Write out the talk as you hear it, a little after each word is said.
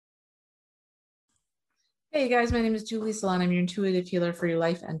Hey guys, my name is Julie Salon. I'm your intuitive healer for your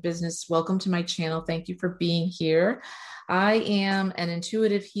life and business. Welcome to my channel. Thank you for being here. I am an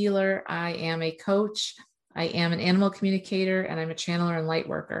intuitive healer. I am a coach. I am an animal communicator, and I'm a channeler and light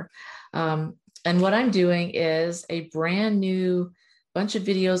worker. And what I'm doing is a brand new bunch of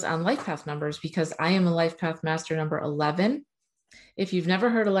videos on life path numbers because I am a life path master number 11. If you've never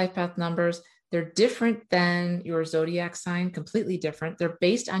heard of life path numbers, they're different than your zodiac sign, completely different. They're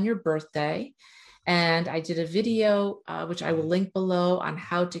based on your birthday. And I did a video, which I will link below, on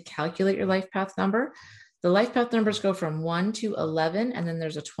how to calculate your life path number. The life path numbers go from 1 to 11, and then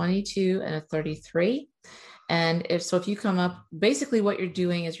there's a 22 and a 33. And if you come up, basically what you're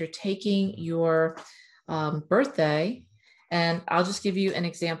doing is you're taking your birthday, and I'll just give you an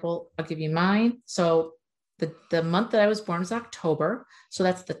example. I'll give you mine. So the month that I was born is October. So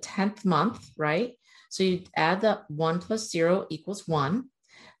that's the 10th month, right? So you add the 1 plus 0 equals 1.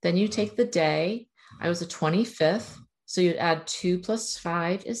 Then you take the day. I was the 25th. So you'd add 2 plus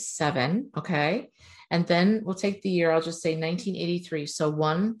 5 is 7. Okay. And then we'll take the year. I'll just say 1983. So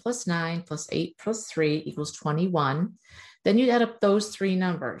 1 plus 9 plus 8 plus 3 equals 21. Then you'd add up those three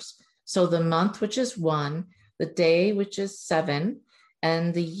numbers. So the month, which is 1, the day, which is 7,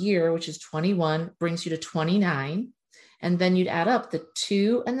 and the year, which is 21, brings you to 29. And then you'd add up the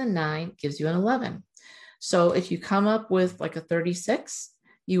 2 and the 9 gives you an 11. So if you come up with like a 36,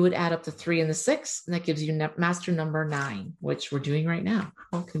 you would add up the 3 and the 6, and that gives you master number 9, which we're doing right now.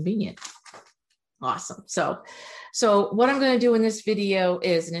 How convenient. Awesome. So what I'm going to do in this video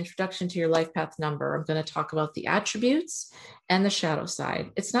is an introduction to your life path number. I'm going to talk about the attributes and the shadow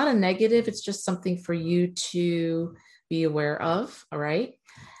side. It's not a negative. It's just something for you to be aware of. All right.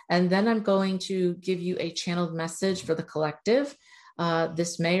 And then I'm going to give you a channeled message for the collective.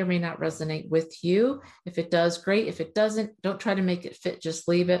 This may or may not resonate with you. If it does, great. If it doesn't, don't try to make it fit. Just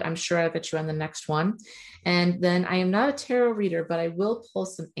leave it. I'm sure I'll get you on the next one. And then I am not a tarot reader, but I will pull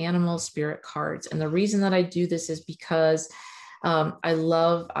some animal spirit cards. And the reason that I do this is because I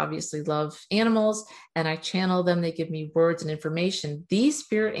obviously love animals, and I channel them. They give me words and information. These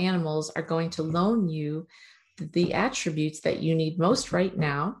spirit animals are going to loan you the attributes that you need most right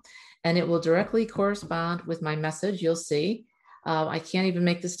now, and it will directly correspond with my message. You'll see. I can't even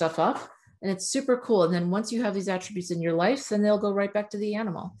make this stuff up, and it's super cool. And then once you have these attributes in your life, then they'll go right back to the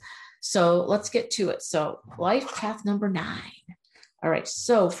animal. So let's get to it. So life path number 9. All right.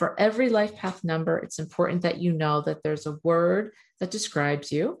 So for every life path number, it's important that you know that there's a word that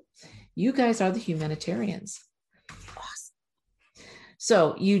describes you. You guys are the humanitarians. Awesome.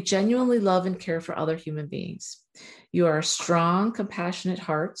 So you genuinely love and care for other human beings. You are strong, compassionate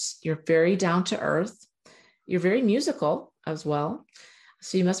hearts. You're very down to earth. You're very musical as well.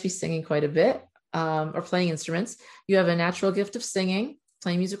 So you must be singing quite a bit, or playing instruments. You have a natural gift of singing,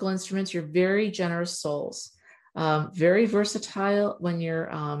 playing musical instruments. You're very generous souls, very versatile when you're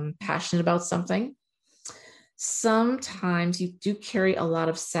passionate about something. Sometimes you do carry a lot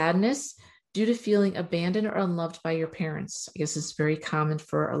of sadness due to feeling abandoned or unloved by your parents. I guess it's very common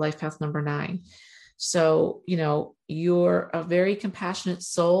for a life path number 9. So, you're a very compassionate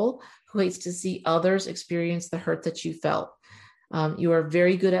soul who hates to see others experience the hurt that you felt. You are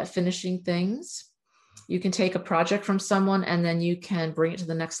very good at finishing things. You can take a project from someone and then you can bring it to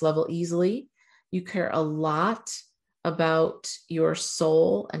the next level easily. You care a lot about your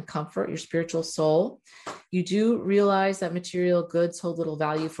soul and comfort, your spiritual soul. You do realize that material goods hold little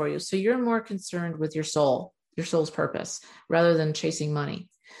value for you. So you're more concerned with your soul's purpose, rather than chasing money.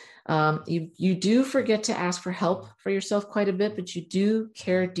 You do forget to ask for help for yourself quite a bit, but you do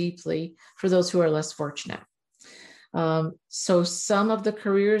care deeply for those who are less fortunate. So some of the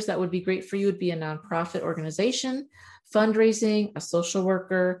careers that would be great for you would be a nonprofit organization, fundraising, a social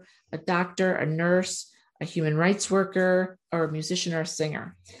worker, a doctor, a nurse, a human rights worker, or a musician or a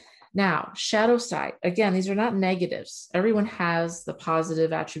singer. Now, shadow side. Again, these are not negatives. Everyone has the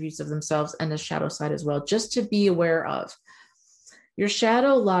positive attributes of themselves and the shadow side as well, just to be aware of. Your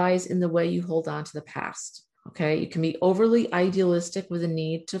shadow lies in the way you hold on to the past. Okay. You can be overly idealistic with a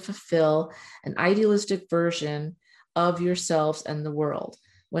need to fulfill an idealistic version of yourselves and the world.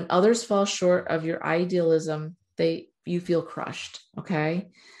 When others fall short of your idealism, you feel crushed. Okay.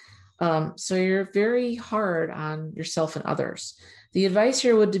 So you're very hard on yourself and others. The advice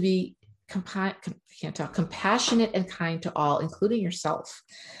here would to be compassionate and kind to all, including yourself.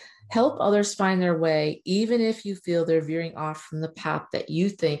 Help others find their way, even if you feel they're veering off from the path that you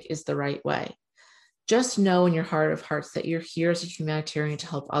think is the right way. Just know in your heart of hearts that you're here as a humanitarian to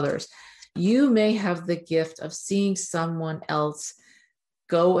help others. You may have the gift of seeing someone else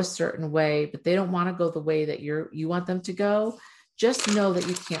go a certain way, but they don't want to go the way that you want them to go. Just know that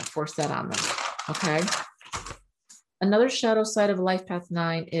you can't force that on them. Okay. Another shadow side of Life Path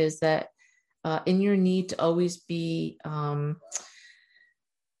 9 is that in your need to always be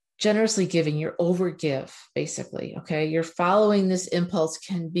generously giving, you're overgive, basically. Okay. You're following this impulse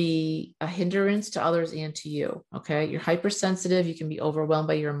can be a hindrance to others and to you. Okay. You're hypersensitive. You can be overwhelmed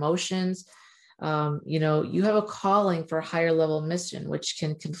by your emotions. You have a calling for a higher level mission, which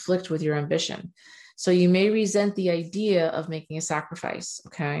can conflict with your ambition. So you may resent the idea of making a sacrifice.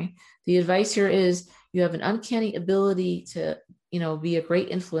 Okay. The advice here is you have an uncanny ability to, be a great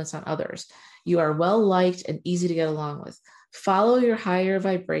influence on others. You are well liked and easy to get along with. Follow your higher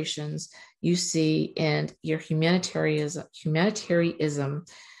vibrations you see and your humanitarianism,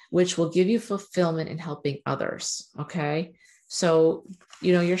 which will give you fulfillment in helping others. Okay. So,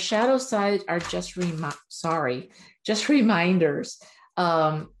 your shadow side are just reminders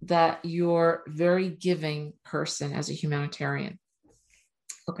that you're a very giving person as a humanitarian.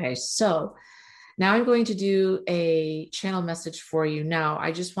 Okay. So now I'm going to do a channel message for you. Now,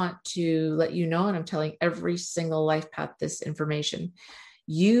 I just want to let you know, and I'm telling every single life path this information.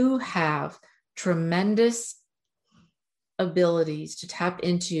 You have tremendous abilities to tap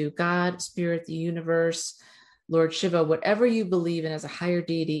into God, Spirit, the universe, Lord Shiva, whatever you believe in as a higher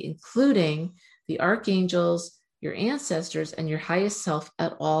deity, including the archangels, your ancestors, and your highest self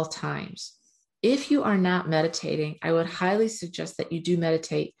at all times. If you are not meditating, I would highly suggest that you do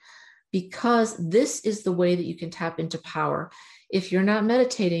meditate, because this is the way that you can tap into power. If you're not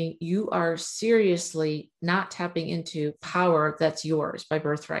meditating, you are seriously not tapping into power that's yours by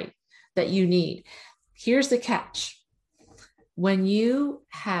birthright, that you need. Here's the catch. When you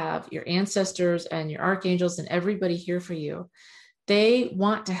have your ancestors and your archangels and everybody here for you, they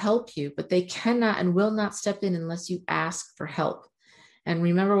want to help you, but they cannot and will not step in unless you ask for help. And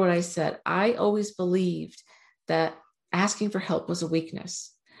remember what I said. I always believed that asking for help was a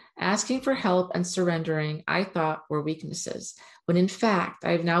weakness. Asking for help and surrendering, I thought, were weaknesses, when in fact,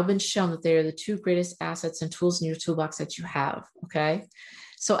 I've now been shown that they are the two greatest assets and tools in your toolbox that you have. Okay.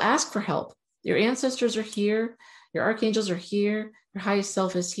 So ask for help. Your ancestors are here. Your archangels are here. Your highest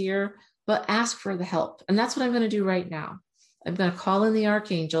self is here, but ask for the help. And that's what I'm going to do right now. I'm going to call in the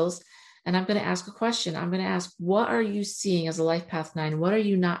archangels and I'm going to ask a question. I'm going to ask, what are you seeing as a Life Path 9? What are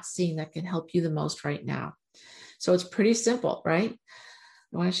you not seeing that can help you the most right now? So it's pretty simple, right?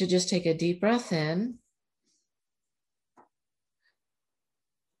 I want you to just take a deep breath in.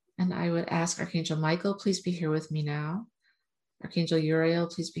 And I would ask Archangel Michael, please be here with me now. Archangel Uriel,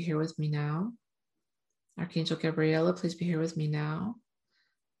 please be here with me now. Archangel Gabriela, please be here with me now.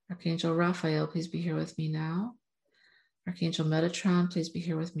 Archangel Raphael, please be here with me now. Archangel Metatron, please be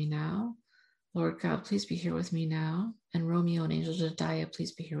here with me now. Lord God, please be here with me now. And Romeo and Angel Jediah,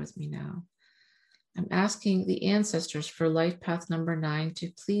 please be here with me now. I'm asking the ancestors for Life Path number 9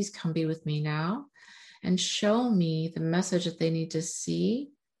 to please come be with me now and show me the message that they need to see,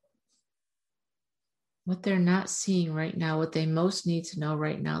 what they're not seeing right now, what they most need to know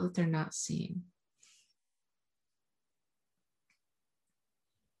right now that they're not seeing.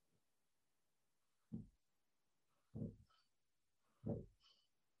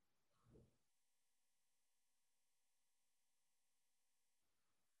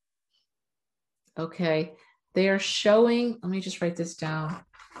 Okay, they are showing, let me just write this down.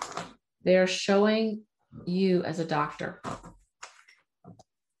 They are showing you as a doctor.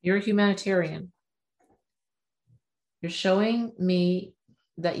 You're a humanitarian. You're showing me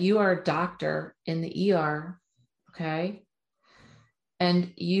that you are a doctor in the ER, okay?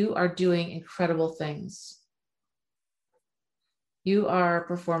 And you are doing incredible things. You are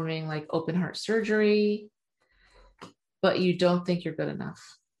performing like open heart surgery, but you don't think you're good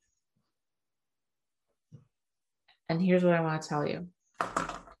enough. And here's what I want to tell you.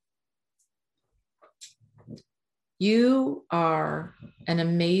 You are an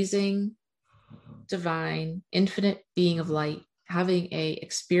amazing, divine, infinite being of light, having an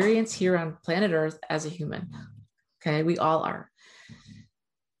experience here on planet Earth as a human. Okay, we all are.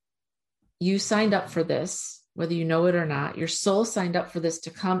 You signed up for this, whether you know it or not. Your soul signed up for this to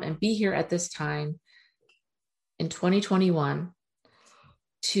come and be here at this time in 2021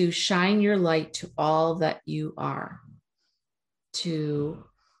 to shine your light to all that you are, to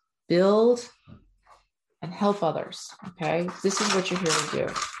build and help others. Okay, this is what you're here to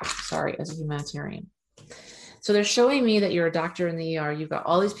do. Sorry, as a humanitarian. So they're showing me that you're a doctor in the ER. You've got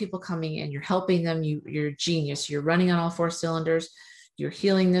all these people coming in. You're helping them. You're a genius. You're running on all 4 cylinders. You're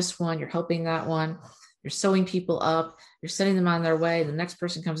healing this one. You're helping that one. You're sewing people up. You're sending them on their way. The next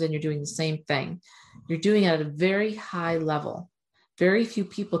person comes in. You're doing the same thing. You're doing it at a very high level. Very few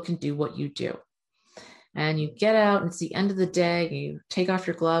people can do what you do. And you get out and it's the end of the day and you take off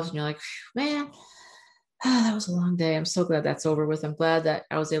your gloves and you're like, man, That was a long day. I'm so glad that's over with. I'm glad that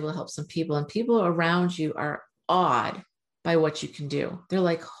I was able to help some people, and people around you are awed by what you can do. They're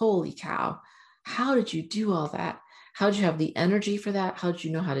like, holy cow, how did you do all that? How did you have the energy for that? How did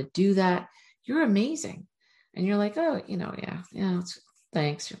you know how to do that? You're amazing. And you're like, oh, yeah,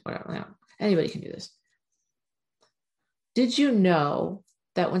 thanks. Whatever. Yeah, anybody can do this. Did you know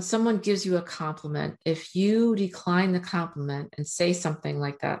that when someone gives you a compliment, if you decline the compliment and say something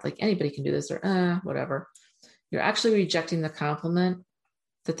like that, like anybody can do this, or whatever, you're actually rejecting the compliment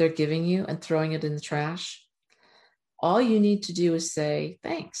that they're giving you and throwing it in the trash? All you need to do is say,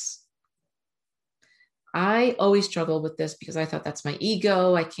 thanks. I always struggled with this because I thought that's my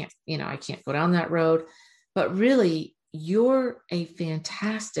ego. I can't go down that road. But really, you're a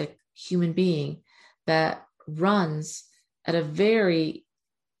fantastic human being that runs at a very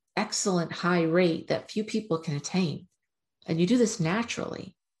excellent high rate that few people can attain. And you do this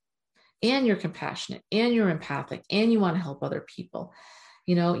naturally. And you're compassionate and you're empathic and you want to help other people.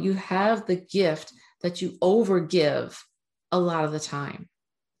 You have the gift that you overgive a lot of the time.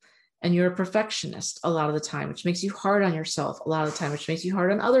 And you're a perfectionist a lot of the time, which makes you hard on yourself a lot of the time, which makes you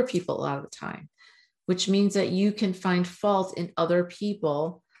hard on other people a lot of the time, which means that you can find fault in other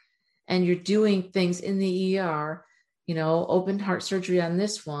people, and you're doing things in the ER, open heart surgery on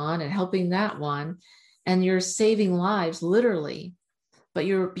this one and helping that one, and you're saving lives literally. But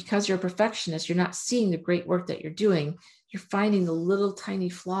because you're a perfectionist, you're not seeing the great work that you're doing. You're finding the little tiny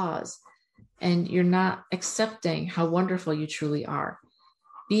flaws, and you're not accepting how wonderful you truly are.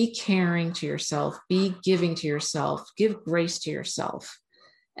 Be caring to yourself, be giving to yourself, give grace to yourself,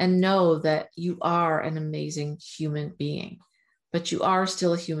 and know that you are an amazing human being, but you are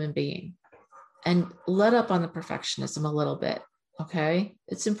still a human being. And let up on the perfectionism a little bit, okay?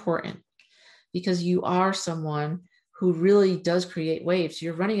 It's important because you are someone who really does create waves.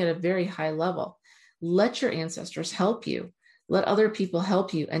 You're running at a very high level. Let your ancestors help you. Let other people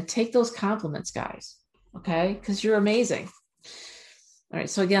help you, and take those compliments, guys, okay? Because you're amazing. All right,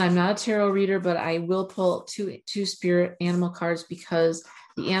 so again, I'm not a tarot reader, but I will pull two spirit animal cards because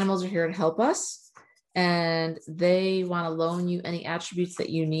the animals are here to help us, and they want to loan you any attributes that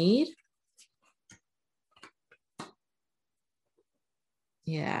you need.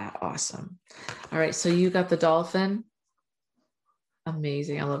 Yeah, awesome. All right, so you got the dolphin.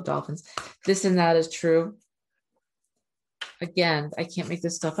 Amazing. I love dolphins. This and that is true. Again, I can't make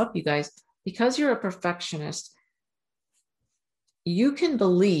this stuff up, you guys. Because you're a perfectionist, you can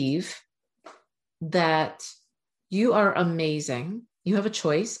believe that you are amazing. You have a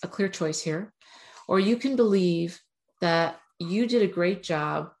choice, a clear choice here. Or you can believe that you did a great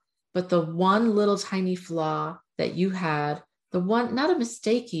job, but the one little tiny flaw that you had, not a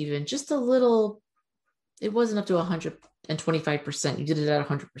mistake even, just a little, it wasn't up to 125%. You did it at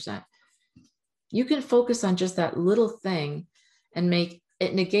 100%. You can focus on just that little thing and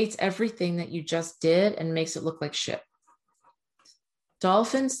it negates everything that you just did and makes it look like shit.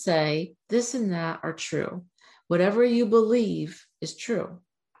 Dolphins say this and that are true. Whatever you believe is true.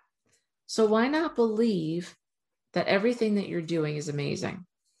 So why not believe that everything that you're doing is amazing?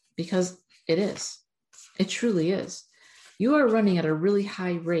 Because it is. It truly is. You are running at a really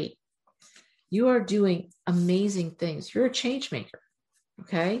high rate. You are doing amazing things. You're a change maker,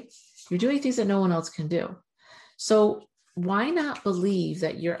 okay? You're doing things that no one else can do. So why not believe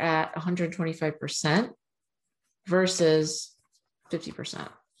that you're at 125% versus 50%?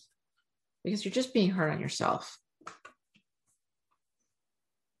 Because you're just being hard on yourself.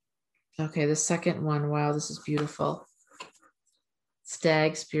 Okay, the second one. Wow, this is beautiful.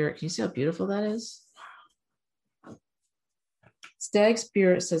 Stag spirit. Can you see how beautiful that is? Stag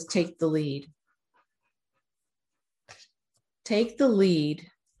spirit says, take the lead. Take the lead.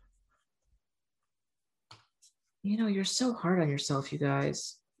 You're so hard on yourself, you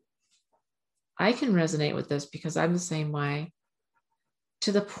guys. I can resonate with this because I'm the same way,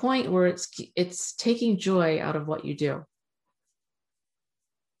 to the point where it's taking joy out of what you do.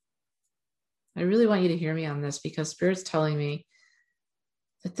 I really want you to hear me on this because Spirit's telling me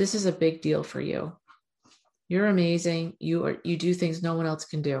that this is a big deal for you. You're amazing. You do things no one else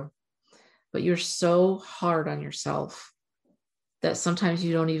can do, but you're so hard on yourself that sometimes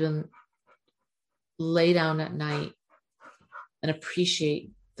you don't even lay down at night and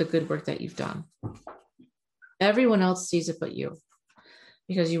appreciate the good work that you've done. Everyone else sees it but you,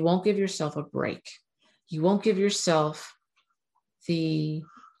 because you won't give yourself a break. You won't give yourself the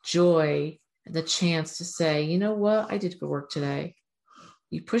joy and the chance to say, you know what, I did good work today.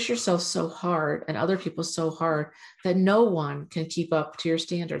 You push yourself so hard and other people so hard that no one can keep up to your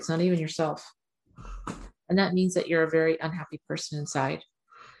standards, not even yourself. And that means that you're a very unhappy person inside.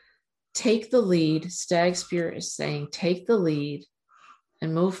 Take the lead. Stag Spirit is saying, take the lead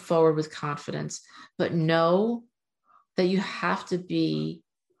and move forward with confidence, but know that you have to be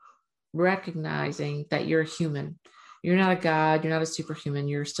recognizing that you're a human. You're not a god. You're not a superhuman.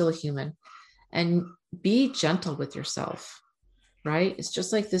 You're still a human. And be gentle with yourself, right? It's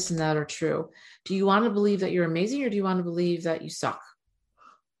just like this and that are true. Do you want to believe that you're amazing, or do you want to believe that you suck?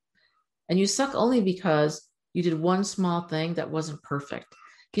 And you suck only because you did one small thing that wasn't perfect.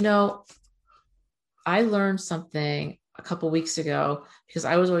 You know, I learned something a couple weeks ago because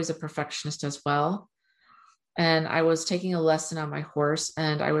I was always a perfectionist as well. And I was taking a lesson on my horse,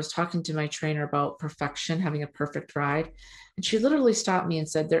 and I was talking to my trainer about perfection, having a perfect ride. And she literally stopped me and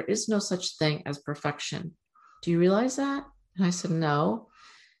said, there is no such thing as perfection. Do you realize that? And I said, no.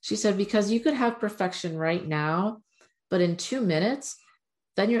 She said, because you could have perfection right now, but in 2 minutes,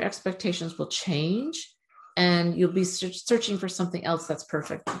 then your expectations will change and you'll be searching for something else that's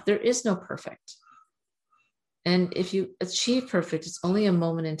perfect. There is no perfect. And if you achieve perfect, it's only a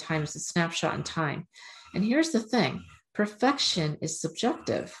moment in time. It's a snapshot in time. And here's the thing, perfection is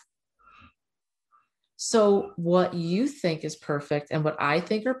subjective. So what you think is perfect and what I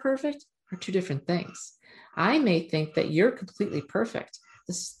think are perfect are two different things. I may think that you're completely perfect.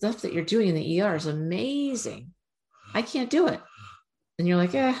 The stuff that you're doing in the ER is amazing. I can't do it. And you're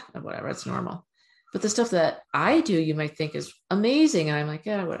like, whatever, it's normal. But the stuff that I do, you might think is amazing. And I'm like,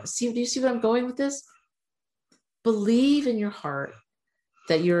 whatever. Do you see what I'm going with this? Believe in your heart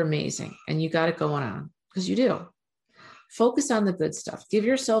that you're amazing and you got it going on, because you do. Focus on the good stuff. Give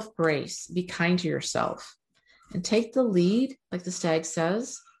yourself grace. Be kind to yourself and take the lead, like the stag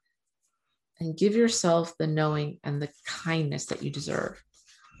says, and give yourself the knowing and the kindness that you deserve.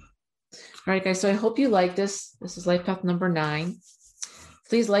 All right, guys. So I hope you like this. This is Life Path number 9.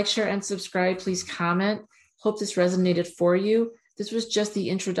 Please like, share, and subscribe. Please comment. Hope this resonated for you. This was just the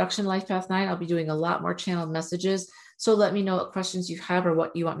introduction, Life Path 9. I'll be doing a lot more channeled messages. So let me know what questions you have or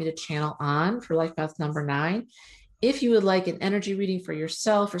what you want me to channel on for Life Path number 9. If you would like an energy reading for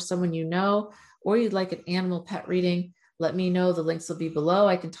yourself or someone you know, or you'd like an animal pet reading, let me know. The links will be below.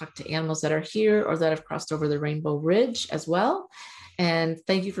 I can talk to animals that are here or that have crossed over the Rainbow Ridge as well. And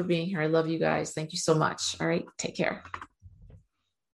thank you for being here. I love you guys. Thank you so much. All right. Take care.